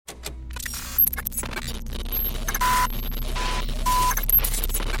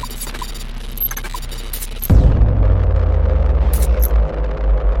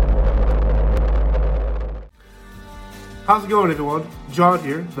How's it going, everyone? John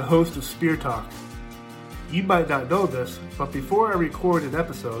here, the host of Spear Talk. You might not know this, but before I record an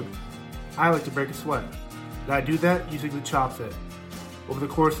episode, I like to break a sweat. And I do that using the Chop Fit. Over the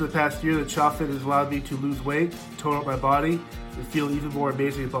course of the past year, the Chop Fit has allowed me to lose weight, tone up my body, and feel even more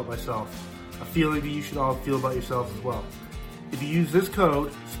amazing about myself. A feeling that you should all feel about yourselves as well. If you use this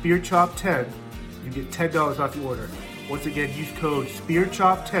code, SpearChop10, you get $10 off your order. Once again, use code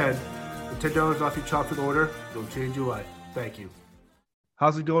SpearChop10 for $10 off your Chop Fit order. It'll change your life. Thank you.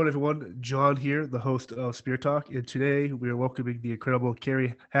 How's it going, everyone? John here, the host of Spear Talk, and today we are welcoming the incredible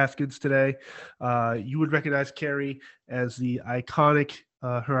Kerri Hoskins today. You would recognize Kerri as the her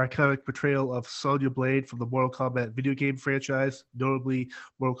iconic portrayal of Sonya Blade from the Mortal Kombat video game franchise, notably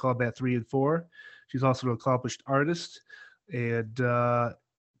Mortal Kombat 3 and 4. She's also an accomplished artist and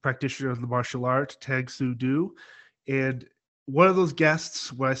practitioner of the martial art, Tang Soo Do. And one of those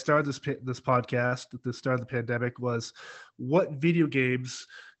guests when I started this podcast at the start of the pandemic was, what video games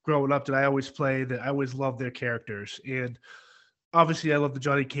growing up did I always play that I always loved their characters? And obviously I love the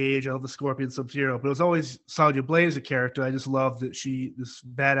Johnny Cage, I love the Scorpion Sub-Zero, but it was always Sonya Blade as a character. I just loved that this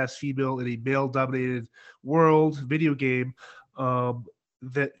badass female in a male-dominated world video game,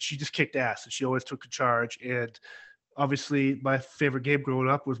 that she just kicked ass and she always took charge. And obviously my favorite game growing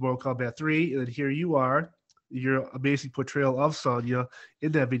up was Mortal Kombat 3, and then here you are, your amazing portrayal of Sonya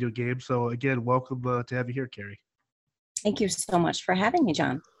in that video game. So again, welcome to have you here, Kerri. Thank you so much for having me,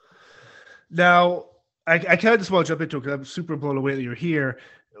 John. Now, I kind of just want to jump into it because I'm super blown away that you're here.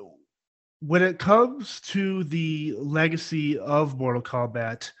 When it comes to the legacy of Mortal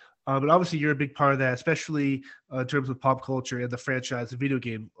Kombat, and obviously you're a big part of that, especially in terms of pop culture and the franchise, the video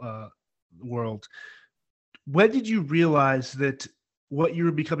game world. When did you realize that what you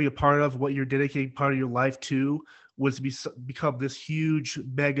were becoming a part of, what you're dedicating part of your life to, was become this huge,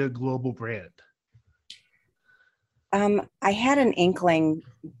 mega global brand? I had an inkling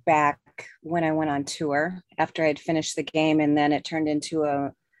back when I went on tour after I'd finished the game, and then it turned into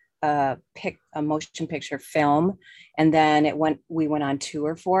a motion picture film, and then we went on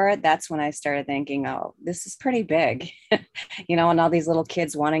tour for it. That's when I started thinking, oh, this is pretty big, and all these little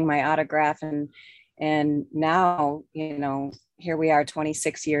kids wanting my autograph, and now, here we are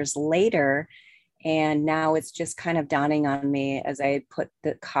 26 years later, and now it's just kind of dawning on me as I put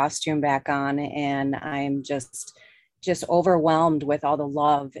the costume back on, and I'm just overwhelmed with all the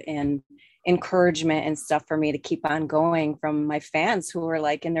love and encouragement and stuff for me to keep on going from my fans who were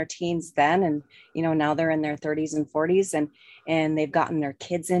like in their teens then, and now they're in their 30s and 40s, and they've gotten their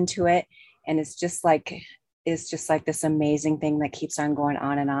kids into it, and it's just like this amazing thing that keeps on going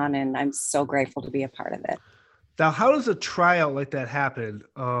on, and I'm so grateful to be a part of it. Now, how does a tryout like that happen?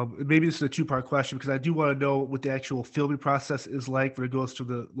 Maybe this is a two-part question, because I do want to know what the actual filming process is like when it goes to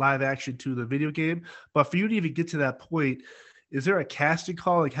the live action to the video game. But for you to even get to that point, is there a casting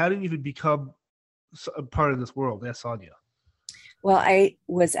call? Like, how do you even become a part of this world as Sonya? Well, I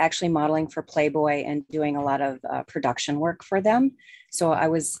was actually modeling for Playboy and doing a lot of production work for them. So I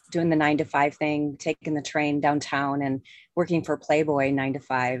was doing the 9-to-5 thing, taking the train downtown and working for Playboy 9 to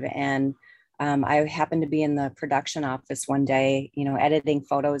 5. And I happened to be in the production office one day, editing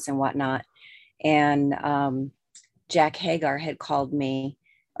photos and whatnot. And Jack Hagar had called me,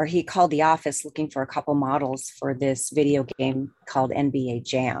 or he called the office looking for a couple models for this video game called NBA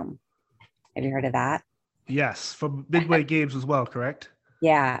Jam. Have you heard of that? Yes, from Midway Games as well, correct?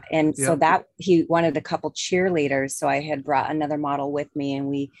 Yeah. And so that he wanted a couple cheerleaders. So I had brought another model with me, and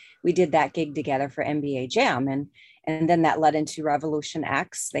we did that gig together for NBA Jam. And then that led into Revolution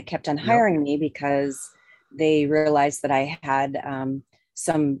X. They kept on hiring me because they realized that I had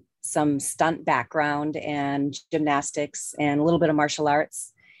some stunt background and gymnastics and a little bit of martial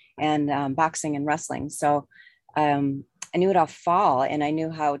arts and boxing and wrestling. So I knew it all fall, and I knew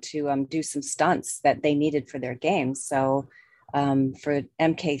how to do some stunts that they needed for their games. So for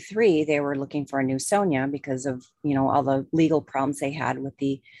MK3, they were looking for a new Sonya because of, all the legal problems they had with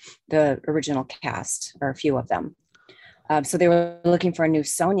the original cast, or a few of them. So they were looking for a new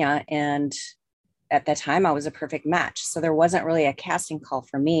Sonya, and at that time I was a perfect match. So there wasn't really a casting call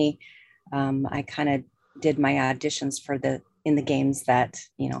for me. I kind of did my auditions in the games that,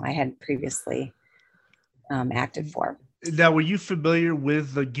 I had previously acted for. Now, were you familiar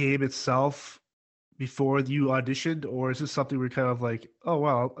with the game itself before you auditioned, or is this something where you're kind of like, oh,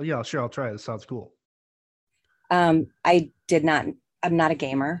 wow, yeah, sure, I'll try it. It sounds cool. I did not. I'm not a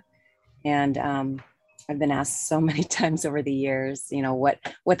gamer, and I've been asked so many times over the years, you know, what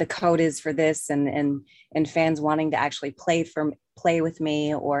the code is for this, and fans wanting to actually play with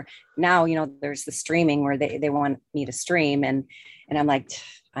me. Or now, you know, there's the streaming where they want me to stream, and I'm like,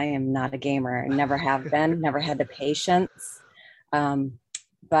 I am not a gamer. I never have been, never had the patience.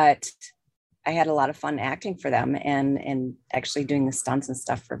 But I had a lot of fun acting for them and actually doing the stunts and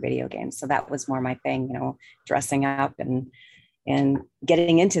stuff for video games. So that was more my thing, you know, dressing up and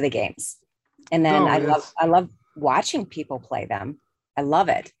getting into the games. And then I love watching people play them. I love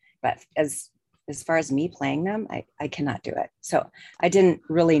it. But as far as me playing them, I cannot do it. So I didn't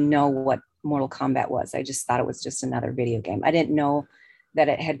really know what Mortal Kombat was. I just thought it was just another video game. I didn't know that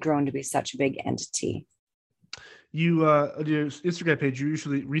it had grown to be such a big entity. You on your Instagram page, you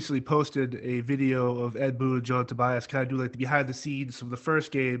recently posted a video of Ed Boon and John Tobias kind of do like the behind the scenes from the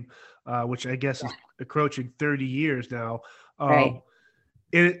first game, which I guess is approaching 30 years now. Right.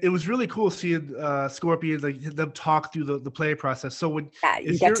 It was really cool seeing Scorpion, like them talk through the play process. So when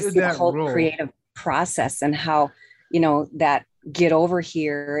you get to see the whole creative process and how, you know, that get over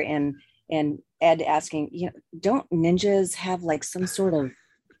here and Ed asking, you know, don't ninjas have like some sort of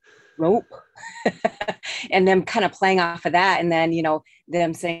rope? And them kind of playing off of that, and then, you know,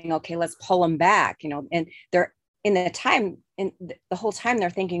 them saying, okay, let's pull them back, you know, and they're in the whole time they're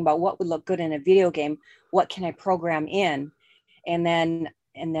thinking about what would look good in a video game, what can I program in, and then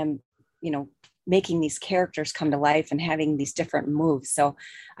you know, making these characters come to life and having these different moves. So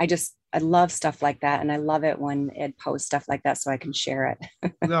I love stuff like that, and I love it when Ed posts stuff like that so I can share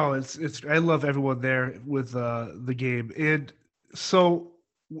it. No, it's I love everyone there with the game. And so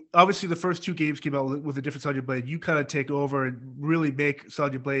obviously the first two games came out with a different Sonya Blade. You kind of take over and really make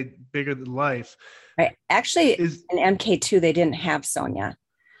Sonya Blade bigger than life. Right. Actually, in MK2 they didn't have Sonya.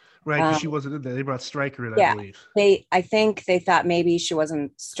 Right, she wasn't in there. They brought Stryker in, I believe. I think they thought maybe she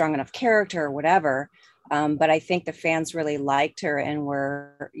wasn't strong enough character or whatever. But I think the fans really liked her and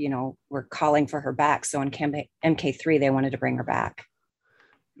were calling for her back. So in MK3 they wanted to bring her back.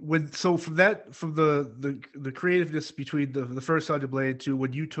 From the creativeness between the first Sonya Blade to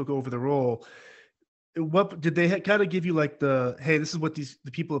when you took over the role, what did they kind of give you, like hey, this is what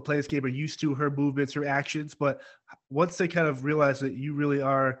the people that play this game are used to, her movements, her actions, but once they kind of realize that you really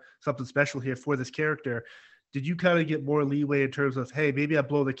are something special here for this character, did you kind of get more leeway in terms of, hey, maybe I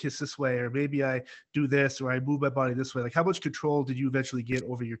blow the kiss this way, or maybe I do this, or I move my body this way? Like, how much control did you eventually get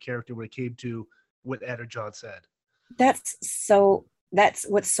over your character when it came to what Ed or John said? That's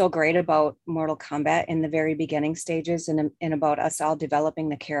what's so great about Mortal Kombat in the very beginning stages, and about us all developing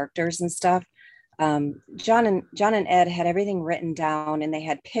the characters and stuff. John and Ed had everything written down, and they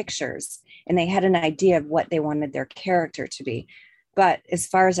had pictures, and they had an idea of what they wanted their character to be. But as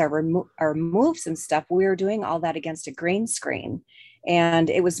far as our moves and stuff, we were doing all that against a green screen. And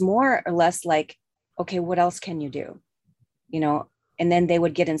it was more or less like, okay, what else can you do? You know, and then they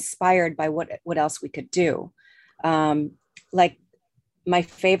would get inspired by what else we could do. Like my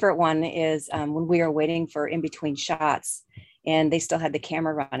favorite one is when we were waiting for in between shots and they still had the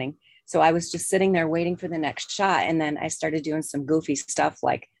camera running. So I was just sitting there waiting for the next shot. And then I started doing some goofy stuff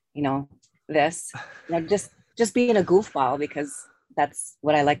like, you know, this, you know, just being a goofball, because that's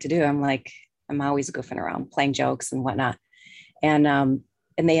what I like to do. I'm always goofing around, playing jokes and whatnot. And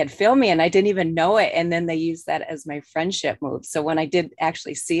they had filmed me and I didn't even know it. And then they used that as my friendship move. So when I did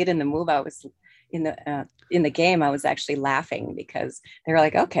actually see it in the move, I was in the game, I was actually laughing because they were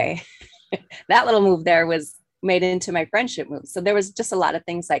like, okay, that little move there was made into my friendship move. So there was just a lot of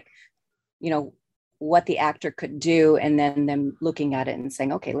things like, you know, what the actor could do, and then them looking at it and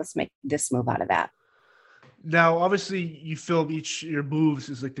saying, okay, let's make this move out of that. Now, obviously, you film your moves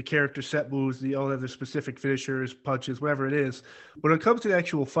is like the character set moves, the all other specific finishers, punches, whatever it is. When it comes to the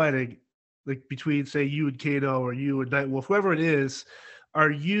actual fighting, like between, say, you and Kano or you and Nightwolf, whoever it is,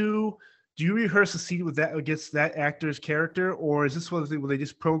 do you rehearse a scene with that against that actor's character, or is this one of the things where they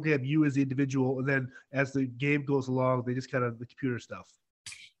just program you as the individual, and then as the game goes along, they just kind of the computer stuff?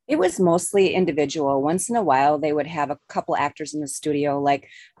 It was mostly individual. Once in a while, they would have a couple actors in the studio. Like,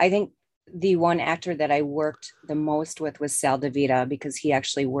 I think the one actor that I worked the most with was Sal DeVita, because he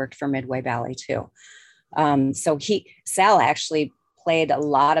actually worked for Midway Ballet too. So Sal actually played a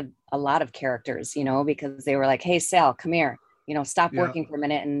lot of characters, you know, because they were like, hey, Sal, come here, you know, stop working for a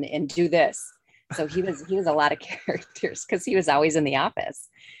minute and do this. So he was a lot of characters because he was always in the office.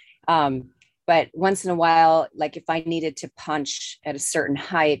 But once in a while, like if I needed to punch at a certain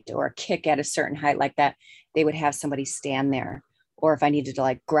height or kick at a certain height like that, they would have somebody stand there. Or if I needed to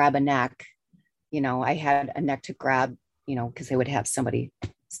like grab a neck, you know, I had a neck to grab, you know, because they would have somebody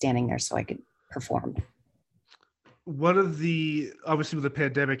standing there so I could perform. one of the, obviously with the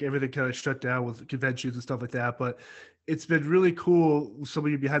pandemic, everything kind of shut down with conventions and stuff like that, but it's been really cool, some of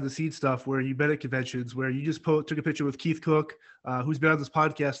your behind the scenes stuff where you met at conventions, where you just took a picture with Keith Cook, who's been on this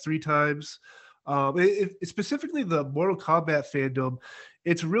podcast 3 times. Specifically the Mortal Kombat fandom,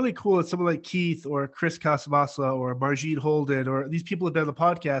 it's really cool that someone like Keith or Chris Casamassa or Margine Holden or these people have been on the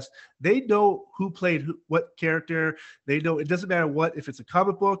podcast. They know who played what character. They know it doesn't matter what, if it's a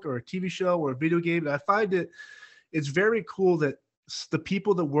comic book or a TV show or a video game. And I find it's very cool that the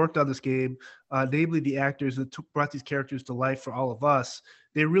people that worked on this game, namely the actors that brought these characters to life for all of us,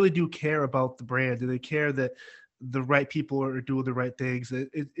 they really do care about the brand, and they care that the right people are doing the right things.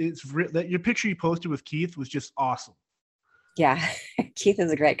 That your picture you posted with Keith was just awesome. Yeah, Keith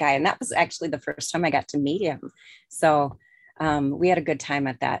is a great guy, and that was actually the first time I got to meet him. So we had a good time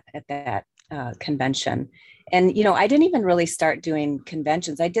at that convention. And I didn't even really start doing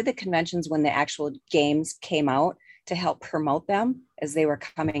conventions. I did the conventions when the actual games came out to help promote them as they were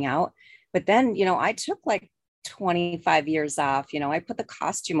coming out. But then, I took like 25 years off. I put the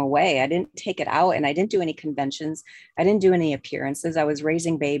costume away. I didn't take it out, and I didn't do any conventions. I didn't do any appearances. I was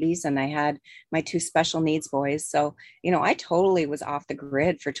raising babies, and I had my 2 special needs boys. So, I totally was off the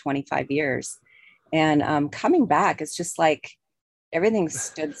grid for 25 years. And coming back, it's just like everything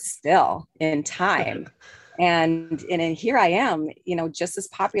stood still in time. And here I am, just as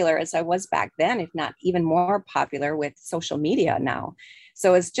popular as I was back then, if not even more popular with social media now.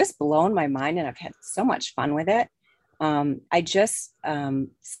 So it's just blown my mind, and I've had so much fun with it. I just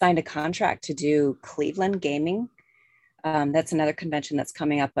signed a contract to do Cleveland Gaming. That's another convention that's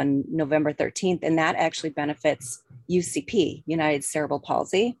coming up on November 13th. And that actually benefits UCP, United Cerebral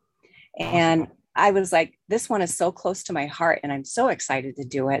Palsy. And I was like, this one is so close to my heart, and I'm so excited to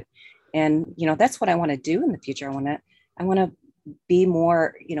do it. And, that's what I want to do in the future. I want to be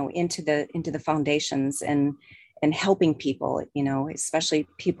more, into the foundations and helping people, especially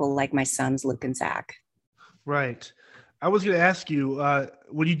people like my sons, Luke and Zach. Right. I was going to ask you,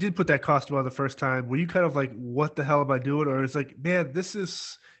 when you did put that costume on the first time, were you kind of like, what the hell am I doing? Or it's like, man,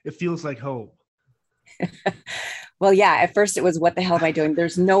 it feels like home. Well, yeah, at first it was, what the hell am I doing?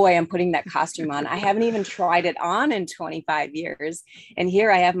 There's no way I'm putting that costume on. I haven't even tried it on in 25 years. And here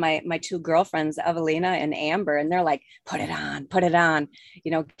I have my 2 girlfriends, Evelina and Amber, and they're like, put it on,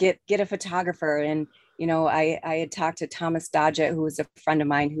 get a photographer. And, I had talked to Thomas Dodgett, who was a friend of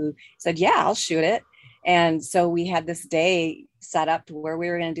mine, who said, yeah, I'll shoot it. And so we had this day set up to where we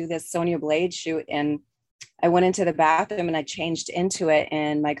were going to do this Sonya Blade shoot. And I went into the bathroom and I changed into it,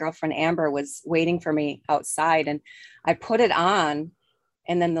 and my girlfriend Amber was waiting for me outside, and I put it on.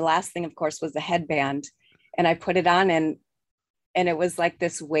 And then the last thing, of course, was the headband, and I put it on, and it was like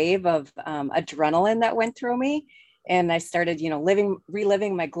this wave of adrenaline that went through me. And I started,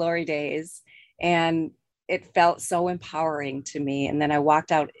 reliving my glory days, and it felt so empowering to me. And then I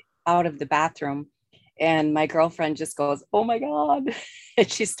walked out of the bathroom, and my girlfriend just goes, oh my God.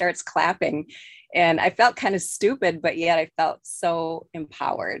 And she starts clapping. And I felt kind of stupid, but yet I felt so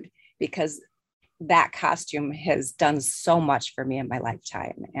empowered, because that costume has done so much for me in my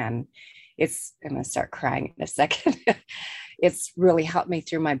lifetime. And I'm going to start crying in a second. It's really helped me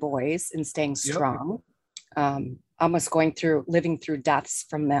through my boys and staying strong. Yep. Almost living through deaths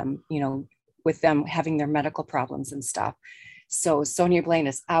from them, with them having their medical problems and stuff. So Sonya Blade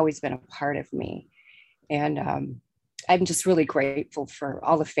has always been a part of me. And I'm just really grateful for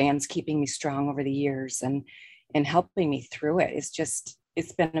all the fans keeping me strong over the years and helping me through it.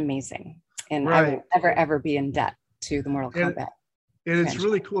 It's been amazing. And right. I will never, ever be in debt to the Mortal Kombat. And it's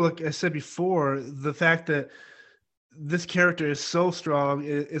really cool. Like I said before, the fact that this character is so strong,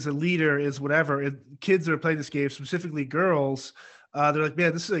 is a leader, is whatever. And kids that are playing this game, specifically girls, they're like,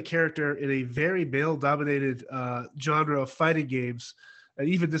 man, this is a character in a very male-dominated genre of fighting games, and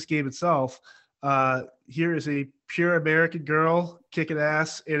even this game itself. Here is a pure American girl kicking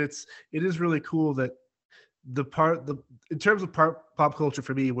ass, and it is really cool that in terms of pop culture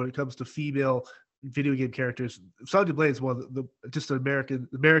for me, when it comes to female video game characters, Sonya Blade is just an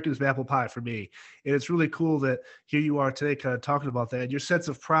American's apple pie for me. And it's really cool that here you are today kind of talking about that, and your sense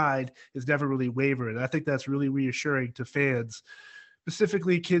of pride is never really wavering. I think that's really reassuring to fans,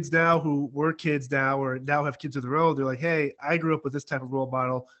 specifically kids now who were kids now or now have kids of their own. They're like, hey, I grew up with this type of role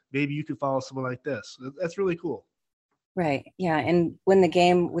model. Maybe you can follow someone like this. That's really cool. Right. Yeah. And when the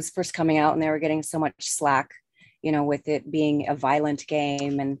game was first coming out and they were getting so much slack, with it being a violent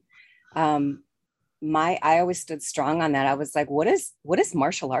game, and I always stood strong on that. I was like, what does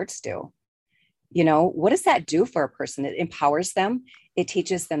martial arts do? What does that do for a person? It empowers them. It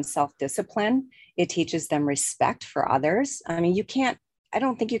teaches them self-discipline. It teaches them respect for others. I mean, you can't I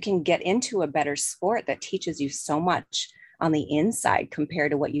don't think you can get into a better sport that teaches you so much on the inside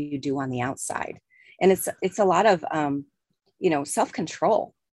compared to what you do on the outside. And it's a lot of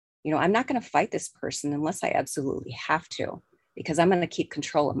self-control. I'm not going to fight this person unless I absolutely have to, because I'm going to keep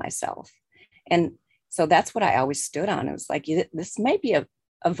control of myself. And so that's what I always stood on. It was like, this may be a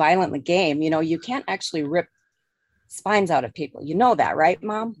violent game. You can't actually rip spines out of people. You know that, right,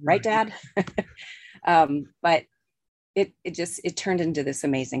 Mom? Right, Dad? But it turned into this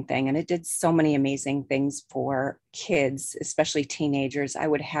amazing thing. And it did so many amazing things for kids, especially teenagers. I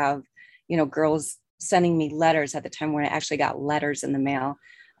would have, girls sending me letters at the time when I actually got letters in the mail.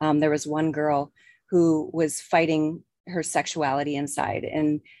 There was one girl who was fighting her sexuality inside,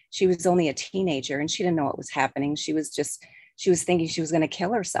 and she was only a teenager and she didn't know what was happening. She was thinking she was going to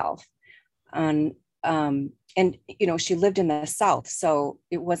kill herself. And she lived in the South. So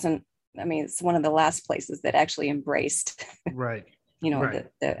it wasn't, it's one of the last places that actually embraced, right. The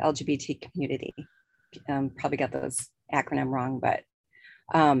LGBT community. Probably got those acronym wrong, but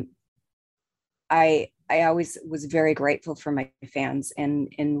I always was very grateful for my fans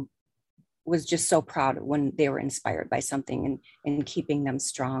and was just so proud when they were inspired by something and keeping them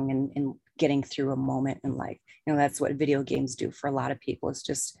strong and getting through a moment in life. That's what video games do for a lot of people. It's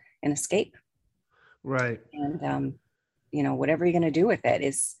just an escape. Right. And, whatever you're going to do with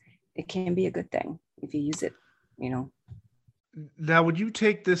it can be a good thing if you use it, Now, when you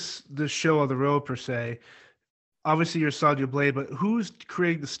take this show on the road per se, obviously you're Sonya Blade, but who's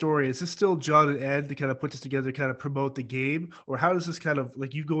creating the story? Is this still John and Ed to kind of put this together, kind of promote the game? Or how does this kind of,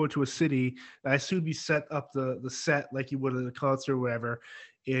 like, you go into a city, I assume you set up the set like you would at a concert or whatever,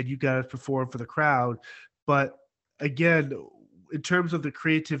 and you got to perform for the crowd. But again, in terms of the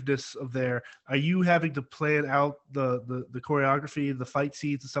creativeness of are you having to plan out the choreography, the fight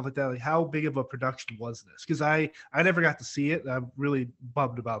scenes and stuff like that? Like, how big of a production was this? Because I never got to see it, and I'm really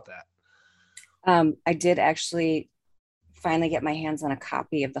bummed about that. I did actually finally get my hands on a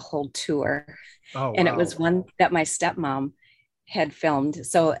copy of the whole tour. Oh, and wow. It was one that my stepmom had filmed.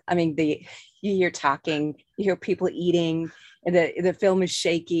 So, you hear talking, you hear people eating, and the film is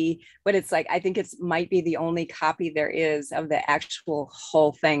shaky, but it's like, I think might be the only copy there is of the actual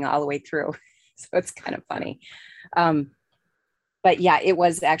whole thing all the way through. So it's kind of funny. But yeah, it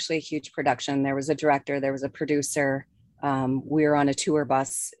was actually a huge production. There was a director, there was a producer. We were on a tour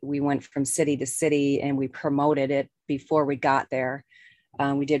bus. We went from city to city and we promoted it before we got there.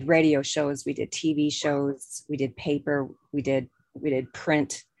 We did radio shows, we did TV shows, we did paper, we did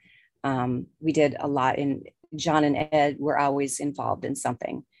print. We did a lot. And John and Ed were always involved in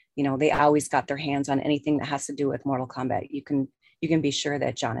something. They always got their hands on anything that has to do with Mortal Kombat. You can be sure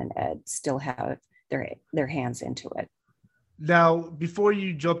that John and Ed still have their hands into it. Now, before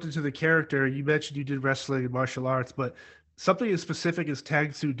you jumped into the character, you mentioned you did wrestling and martial arts, but something as specific as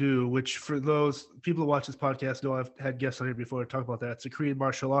Tang Soo Do, which for those people who watch this podcast know I've had guests on here before to talk about that. It's a Korean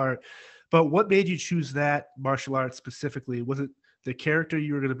martial art. But what made you choose that martial art specifically? Was it the character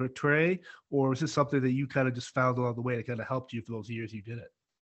you were going to portray, or was this something that you kind of just found along the way that kind of helped you for those years you did it?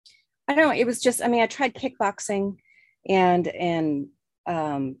 I don't know. It was just, I tried kickboxing and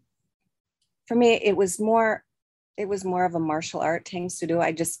for me, it was more of a martial art thing to do.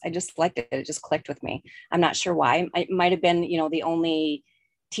 I just liked it. It just clicked with me. I'm not sure why. It might have been, the only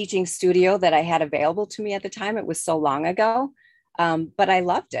teaching studio that I had available to me at the time. It was so long ago. But I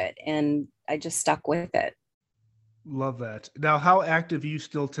loved it and I just stuck with it. Love that. Now, how active are you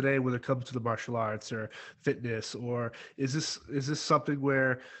still today when it comes to the martial arts or fitness, or is this something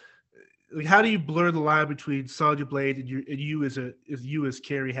where, like, how do you blur the line between Sonya Blade and you as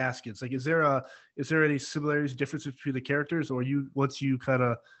Kerri Hoskins? Like, is there any similarities, differences between the characters, or once you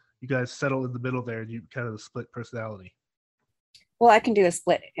guys settle in the middle there and you kind of split personality? Well, I can do a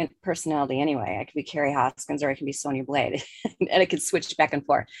split in personality anyway. I can be Kerri Hoskins or I can be Sonya Blade, and I can switch back and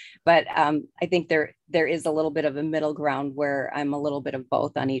forth. But I think there is a little bit of a middle ground where I'm a little bit of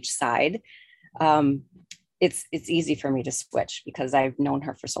both on each side. It's easy for me to switch because I've known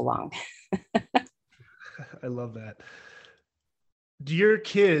her for so long. I love that. Do your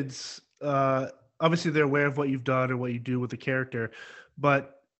kids, obviously they're aware of what you've done or what you do with the character,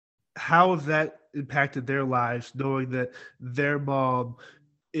 but how has that impacted their lives, knowing that their mom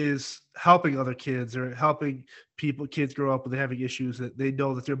is helping other kids or helping kids grow up when they're having issues, that they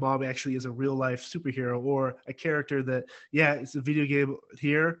know that their mom actually is a real life superhero or a character that, yeah, it's a video game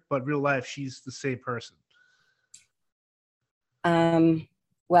here, but real life, she's the same person?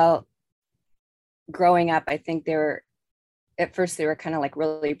 Well, growing up, I think at first they were kind of like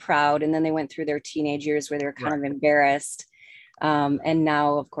really proud, and then they went through their teenage years where they were kind of embarrassed. And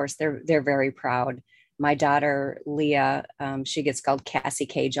now, of course, they're very proud. my daughter, Leah, she gets called Cassie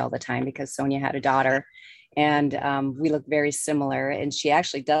Cage all the time because Sonia had a daughter. And we look very similar. And she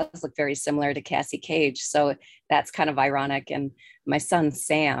actually does look very similar to Cassie Cage. So that's kind of ironic. And my son,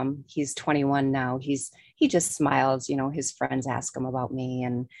 Sam, he's 21 now. He just smiles, his friends ask him about me,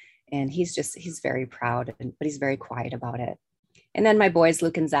 and he's very proud, but he's very quiet about it. And then my boys,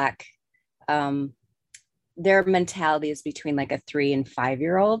 Luke and Zach, their mentality is between like a 3 and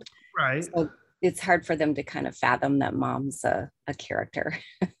 5-year-old. Right. So it's hard for them to kind of fathom that mom's a character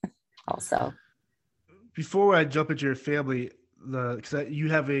also. Before I jump into your family, because you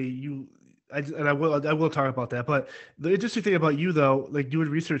have I will talk about that. But the interesting thing about you, though, like doing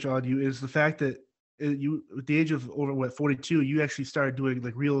research on you, is the fact that you, at the age of over 42, you actually started doing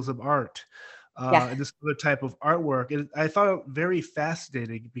like realism art, and this other type of artwork, and I found it very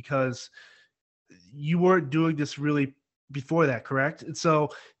fascinating because you weren't doing this really before that, correct? And so,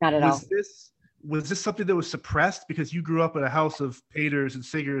 not at all. Was this something that was suppressed because you grew up in a house of painters and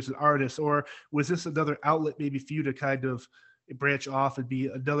singers and artists, or was this another outlet maybe for you to kind of branch off and be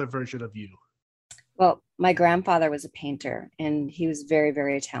another version of you? Well, my grandfather was a painter, and he was very,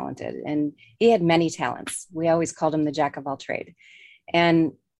 very talented, and he had many talents. We always called him the jack of all trade.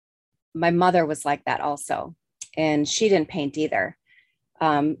 And my mother was like that also, and she didn't paint either.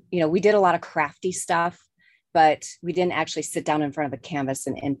 We did a lot of crafty stuff, but we didn't actually sit down in front of a canvas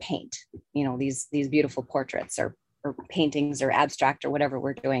and paint, these beautiful portraits or paintings or abstract or whatever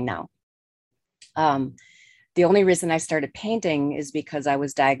we're doing now. The only reason I started painting is because I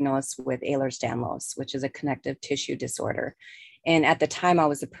was diagnosed with Ehlers-Danlos, which is a connective tissue disorder. And at the time I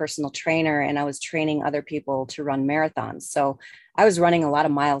was a personal trainer, and I was training other people to run marathons. So I was running a lot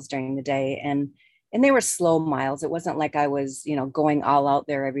of miles during the day, and they were slow miles. It wasn't like I was, going all out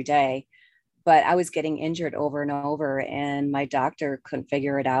there every day. But I was getting injured over and over, and my doctor couldn't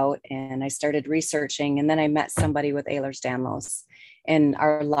figure it out. And I started researching, and then I met somebody with Ehlers-Danlos, and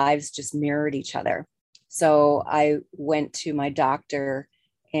our lives just mirrored each other. So I went to my doctor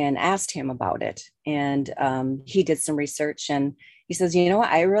and asked him about it. And he did some research, and he says, you know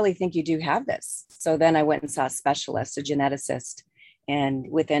what, I really think you do have this. So then I went and saw a specialist, a geneticist. And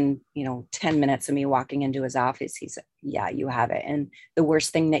within, 10 minutes of me walking into his office, he said, yeah, you have it. And the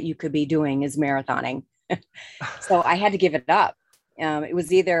worst thing that you could be doing is marathoning. So I had to give it up. It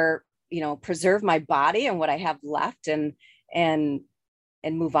was either, preserve my body and what I have left and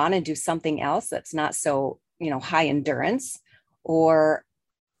move on and do something else that's not so, high endurance, or,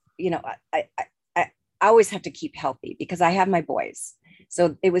 I always have to keep healthy because I have my boys.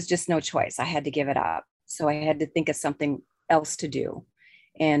 So it was just no choice. I had to give it up. So I had to think of something else to do.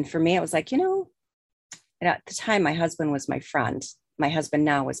 And for me, it was like, and at the time, my husband was my friend. My husband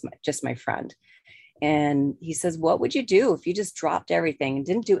now was just my friend. And he says, what would you do if you just dropped everything and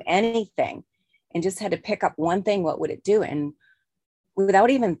didn't do anything and just had to pick up one thing? What would it do? And without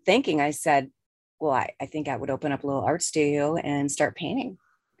even thinking, I said, well, I think I would open up a little art studio and start painting.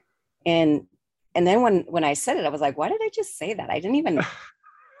 And then when I said it, I was like, why did I just say that? I don't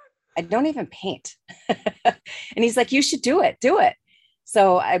even paint. And he's like, you should do it.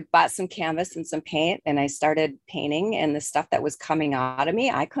 So I bought some canvas and some paint, and I started painting, and the stuff that was coming out of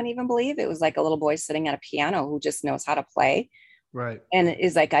me, I couldn't even believe. It was like a little boy sitting at a piano who just knows how to play. Right. And it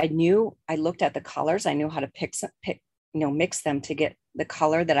is like, I looked at the colors. I knew how to mix them to get the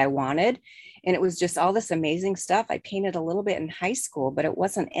color that I wanted. And it was just all this amazing stuff. I painted a little bit in high school, but it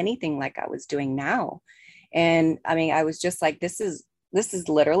wasn't anything like I was doing now. And I mean, I was just like, this is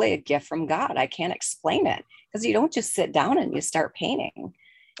literally a gift from God. I can't explain it, because you don't just sit down and you start painting.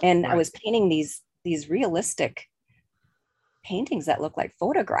 And right. I was painting these realistic paintings that look like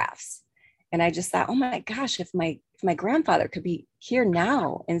photographs. And I just thought, oh my gosh, if my grandfather could be here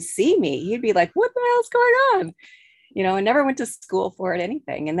now and see me, he'd be like, what the hell's going on? I never went to school for it,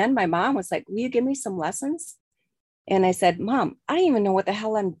 anything. And then my mom was like, will you give me some lessons? And I said, Mom, I don't even know what the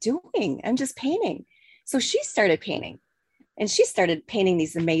hell I'm doing. I'm just painting. So she started painting. And she started painting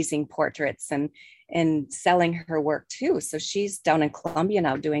these amazing portraits and selling her work too. So she's down in Colombia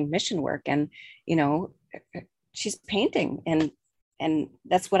now doing mission work, and, she's painting, and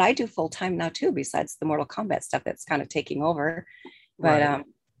that's what I do full time now too, besides the Mortal Kombat stuff that's kind of taking over. But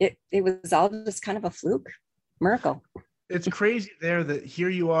right. It was all just kind of a fluke, miracle. It's crazy there that here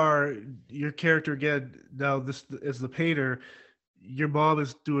you are, your character again, now this is the painter, your mom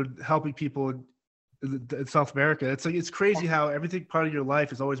is helping people in South America. It's like, it's crazy how everything part of your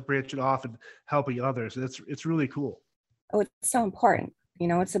life is always branching off and helping others. It's really cool. Oh, it's so important.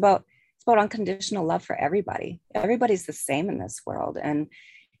 It's about unconditional love for everybody. Everybody's the same in this world. And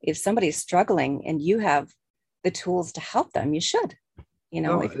if somebody's struggling and you have the tools to help them, you should.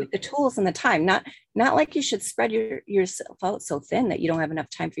 No, if the tools and the time, not like you should spread yourself out so thin that you don't have enough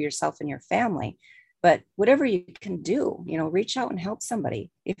time for yourself and your family, but whatever you can do, reach out and help somebody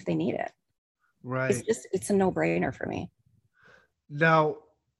if they need it. right. It's a no-brainer for me. Now,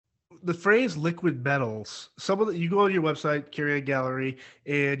 the phrase liquid metals, you go on your website, Kerri Gallery,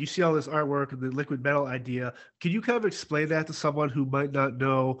 and you see all this artwork and the liquid metal idea. Can you kind of explain that to someone who might not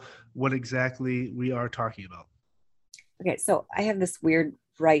know what exactly we are talking about? Okay, so I have this weird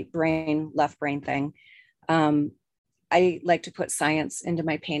right brain, left brain thing. I like to put science into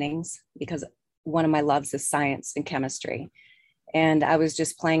my paintings because one of my loves is science and chemistry. And I was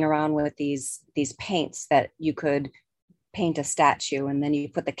just playing around with these paints that you could paint a statue and then you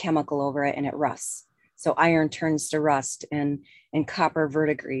put the chemical over it and it rusts. So iron turns to rust and copper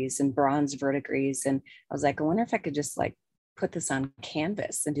verdigris and bronze verdigris. And I was like, I wonder if I could just like put this on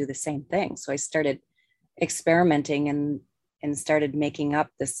canvas and do the same thing. So I started experimenting and started making up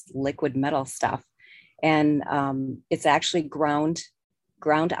this liquid metal stuff. And it's actually ground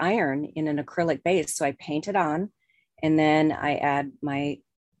iron in an acrylic base. So I paint it on and then I add my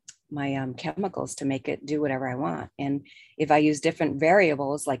chemicals to make it do whatever I want. And if I use different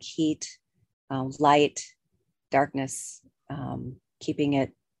variables like heat, light, darkness, keeping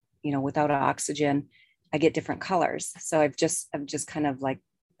it, without oxygen, I get different colors. So I've just kind of like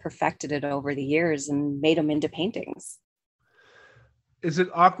perfected it over the years and made them into paintings. Is it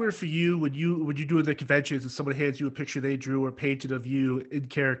awkward for you when you do the conventions and someone hands you a picture they drew or painted of you in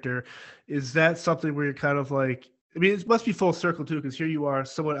character? Is that something where you're kind of like, I mean, it must be full circle too, because here you are,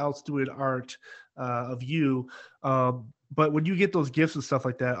 someone else doing art of you. But when you get those gifts and stuff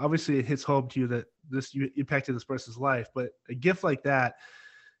like that, obviously it hits home to you that you impacted this person's life. But a gift like that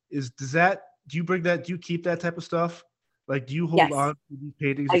do you keep that type of stuff? Like, do you hold Yes. on to these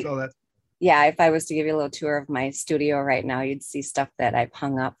paintings and all that? Yeah, if I was to give you a little tour of my studio right now, you'd see stuff that I've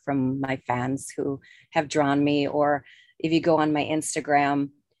hung up from my fans who have drawn me. Or if you go on my Instagram,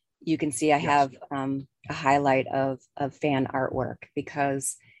 you can see I have a highlight of fan artwork,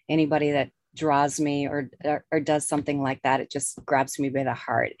 because anybody that draws me or does something like that, it just grabs me by the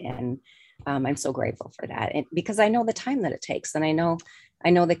heart. And I'm so grateful for that. And because I know the time that it takes, and I know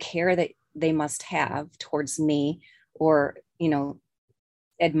the care that they must have towards me, or,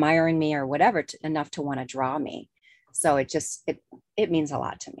 admiring me or whatever, enough to want to draw me. So it means a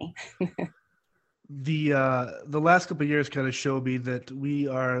lot to me. The last couple of years kind of showed me that we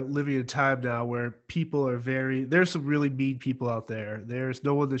are living in a time now where people are there's some really mean people out there. There's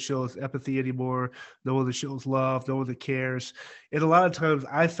no one that shows empathy anymore, no one that shows love, no one that cares. And a lot of times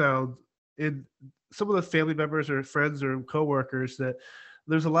I found in some of the family members or friends or coworkers that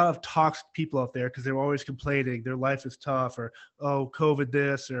there's a lot of toxic people out there because they're always complaining their life is tough, or, oh, COVID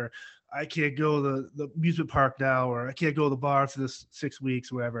this, or I can't go to the amusement park now, or I can't go to the bar for this 6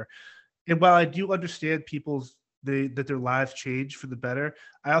 weeks, or whatever. And while I do understand that their lives change for the better,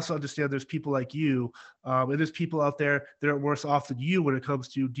 I also understand there's people like you, and there's people out there that are worse off than you when it comes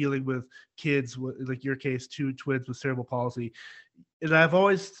to dealing with kids, like your case, 2 twins with cerebral palsy. And I've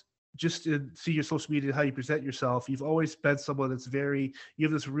always just to see your social media, how you present yourself, you've always been someone you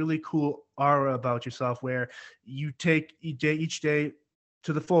have this really cool aura about yourself where you take each day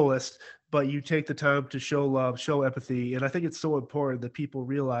to the fullest, but you take the time to show love, show empathy. And I think it's so important that people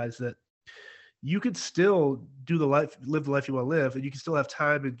realize that you can still live the life you want to live, and you can still have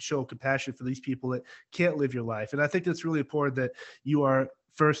time and show compassion for these people that can't live your life. And I think that's really important, that you are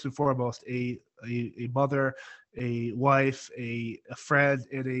first and foremost a mother, a wife, a friend,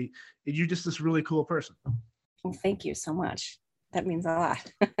 and you're just this really cool person. Well, thank you so much. That means a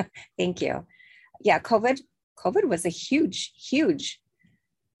lot. Thank you. Yeah, COVID was a huge, huge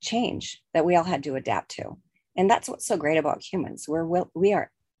change that we all had to adapt to. And that's what's so great about humans. We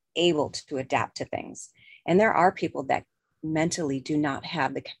are able to adapt to things. And there are people that mentally do not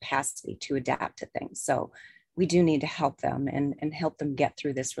have the capacity to adapt to things. So we do need to help them and help them get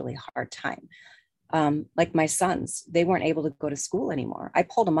through this really hard time. Like my sons, they weren't able to go to school anymore. I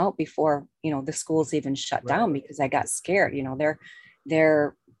pulled them out before, the schools even shut down, because I got scared.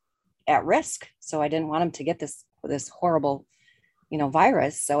 They're at risk. So I didn't want them to get this horrible,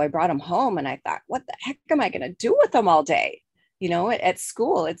 virus. So I brought them home, and I thought, what the heck am I going to do with them all day? At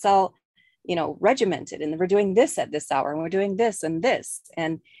school, it's all, regimented, and we're doing this at this hour, and we're doing this and this.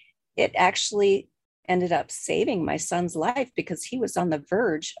 And it actually ended up saving my son's life, because he was on the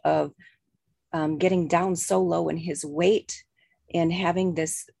verge of getting down so low in his weight and having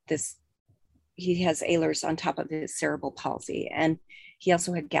this, he has Ehlers on top of his cerebral palsy. And he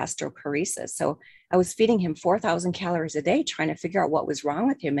also had gastroparesis. So I was feeding him 4,000 calories a day, trying to figure out what was wrong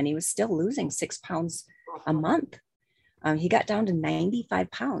with him. And he was still losing 6 pounds a month. He got down to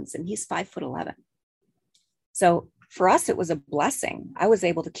 95 pounds and he's 5'11". So for us, it was a blessing. I was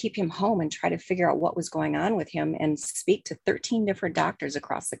able to keep him home and try to figure out what was going on with him and speak to 13 different doctors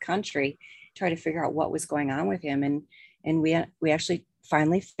across the country, try to figure out what was going on with him. And we actually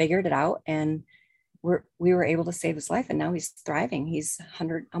finally figured it out, and we were able to save his life. And now he's thriving. He's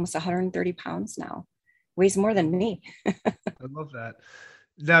almost 130 pounds now, weighs more than me. I love that.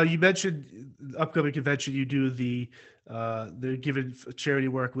 Now, you mentioned the upcoming convention. You do they're giving charity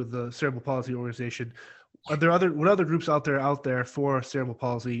work with the Cerebral Palsy Organization. Are there what other groups out there for cerebral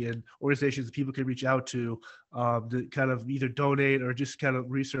palsy and organizations that people can reach out to kind of either donate or just kind of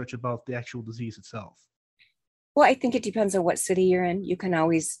research about the actual disease itself? Well, I think it depends on what city you're in. You can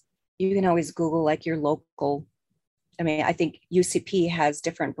always Google like your local. I mean, I think UCP has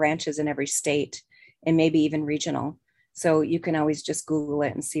different branches in every state and maybe even regional. So you can always just Google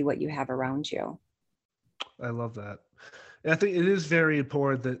it and see what you have around you. I love that. And I think it is very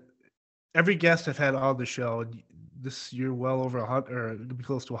important that every guest I've had on the show, and this year well over 100, or it'll be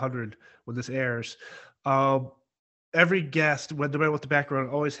close to 100 when this airs. Every guest, no matter what the background,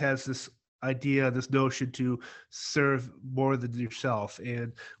 always has this idea, this notion to serve more than yourself,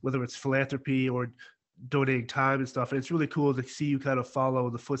 and whether it's philanthropy or donating time and stuff. And it's really cool to see you kind of follow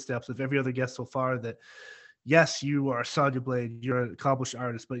the footsteps of every other guest so far. That yes, you are Sonya Blade, you're an accomplished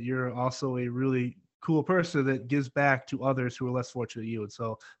artist, but you're also a really cool person that gives back to others who are less fortunate than you. And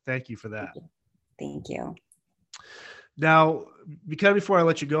so thank you for that. Thank you. Now, because before I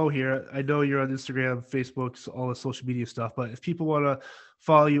let you go here, I know you're on Instagram, Facebook, all the social media stuff, but if people want to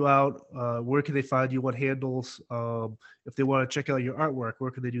follow you out, where can they find you? What handles? If they want to check out your artwork, where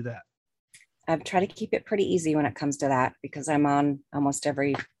can they do that? I've tried to keep it pretty easy when it comes to that, because I'm on almost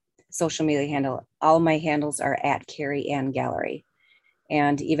every social media handle. All my handles are at Kerri Ann Gallery.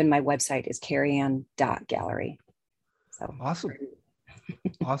 And even my website is kerriann.gallery. So awesome.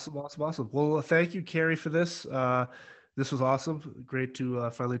 Awesome. Well, thank you, Kerri, for this. This was awesome. Great to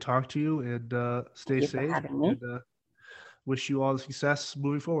finally talk to you, and stay safe. And wish you all the success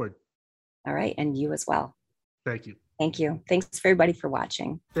moving forward. All right. And you as well. Thank you. Thank you. Thanks for everybody for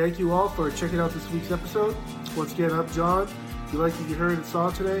watching. Thank you all for checking out this week's episode. Once again, I'm John. If you liked what you heard and saw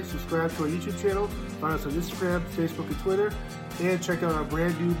today, subscribe to our YouTube channel, find us on Instagram, Facebook, and Twitter, and check out our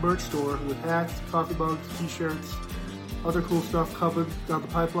brand new merch store with hats, coffee mugs, t-shirts, other cool stuff coming down the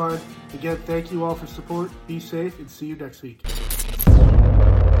pipeline. Again, thank you all for support. Be safe, and see you next week.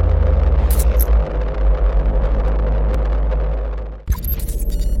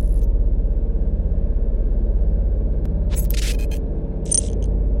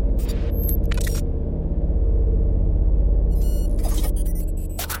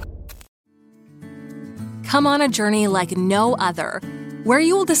 Come on a journey like no other, where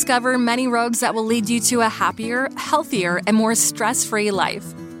you will discover many roads that will lead you to a happier, healthier, and more stress-free life.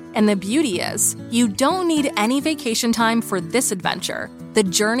 And the beauty is, you don't need any vacation time for this adventure. The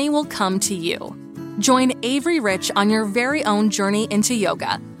journey will come to you. Join Avery Rich on your very own journey into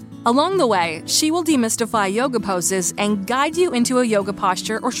yoga. Along the way, she will demystify yoga poses and guide you into a yoga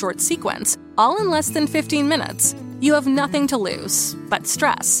posture or short sequence, all in less than 15 minutes. You have nothing to lose but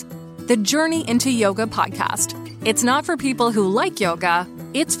stress. The Journey into Yoga podcast. It's not for people who like yoga,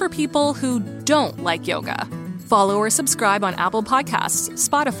 it's for people who don't like yoga. Follow or subscribe on Apple Podcasts,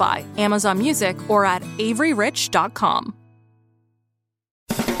 Spotify, Amazon Music, or at averyrich.com.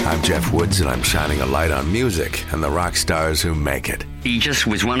 I'm Jeff Woods, and I'm shining a light on music and the rock stars who make it. He just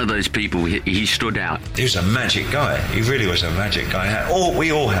was one of those people, he stood out. He was a magic guy. He really was a magic guy.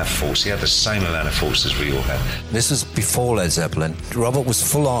 We all have faults. He had the same amount of faults as we all had. This was before Led Zeppelin. Robert was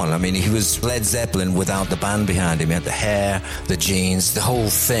full on. I mean, he was Led Zeppelin without the band behind him. He had the hair, the jeans, the whole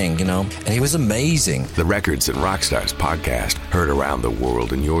thing, you know. And he was amazing. The Records and Rockstars podcast, heard around the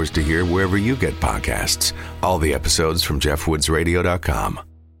world and yours to hear wherever you get podcasts. All the episodes from JeffWoodsRadio.com.